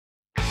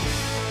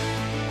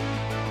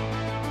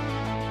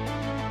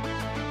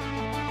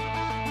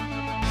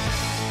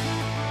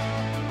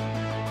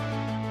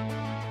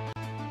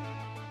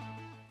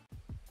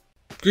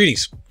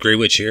Greetings, Grey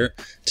Witch here.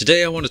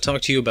 Today I want to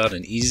talk to you about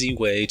an easy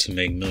way to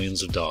make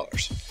millions of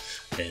dollars.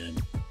 And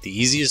the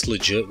easiest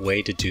legit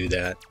way to do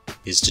that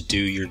is to do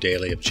your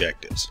daily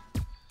objectives.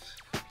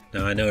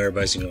 Now I know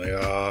everybody's going to be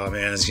like, oh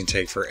man, it's going to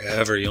take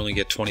forever. You only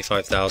get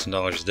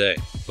 $25,000 a day.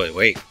 But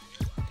wait,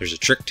 there's a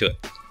trick to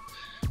it.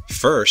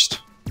 First,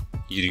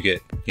 you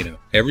get,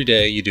 every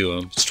day you do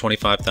them, it's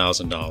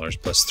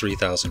 $25,000 plus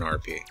 3,000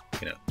 RP.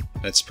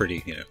 That's pretty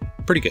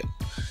good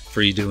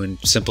for you doing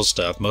simple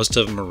stuff. Most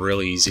of them are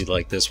really easy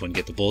like this one.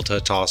 Get the bull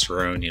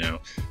testosterone,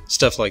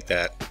 stuff like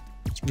that.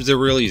 They're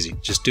real easy.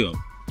 Just do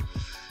them.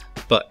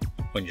 But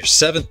on your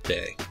 7th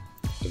day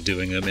of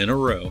doing them in a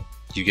row,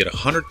 you get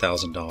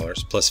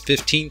 $100,000 plus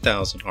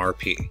 15,000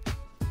 RP.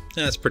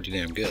 That's pretty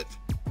damn good.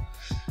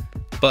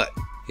 But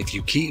if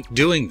you keep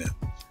doing them,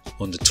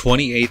 on the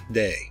 28th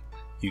day,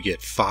 you get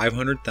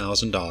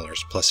 $500,000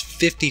 plus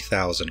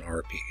 50,000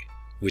 RP,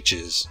 which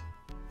is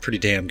pretty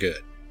damn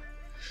good.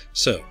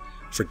 So,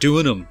 for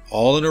doing them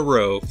all in a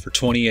row for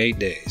 28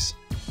 days,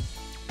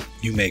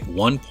 you make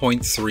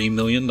 $1.3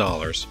 million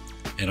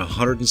and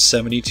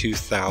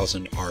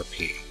 172,000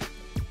 RP,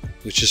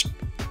 which is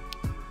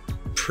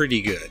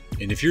pretty good.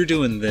 And if you're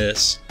doing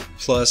this,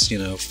 plus,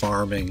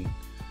 farming,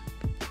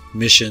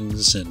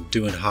 missions, and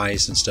doing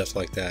heists and stuff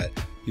like that,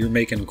 you're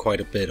making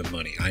quite a bit of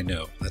money. I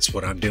know. That's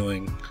what I'm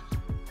doing.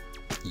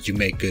 You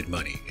make good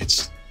money.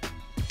 It's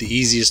the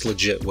easiest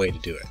legit way to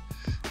do it.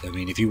 I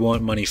mean, if you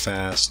want money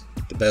fast,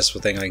 the best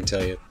thing I can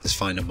tell you is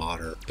find a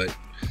modder. But,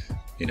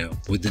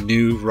 with the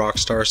new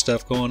Rockstar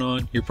stuff going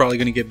on, you're probably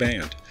going to get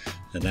banned.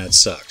 And that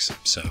sucks.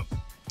 So,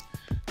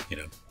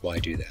 why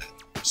do that?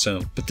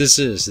 So, but this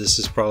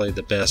is probably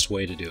the best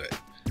way to do it.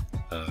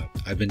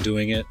 I've been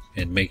doing it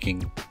and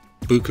making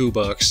buku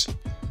bucks.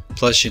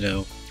 Plus,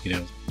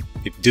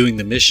 if doing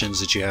the missions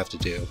that you have to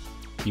do,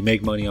 you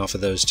make money off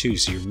of those too.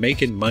 So you're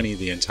making money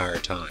the entire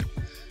time.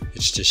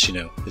 It's just,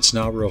 it's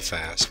not real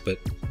fast, but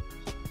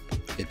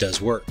it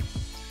does work.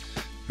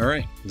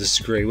 Alright, this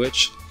is Grey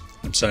Witch.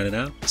 I'm signing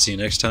out. See you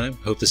next time.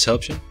 Hope this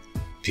helps you.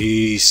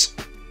 Peace.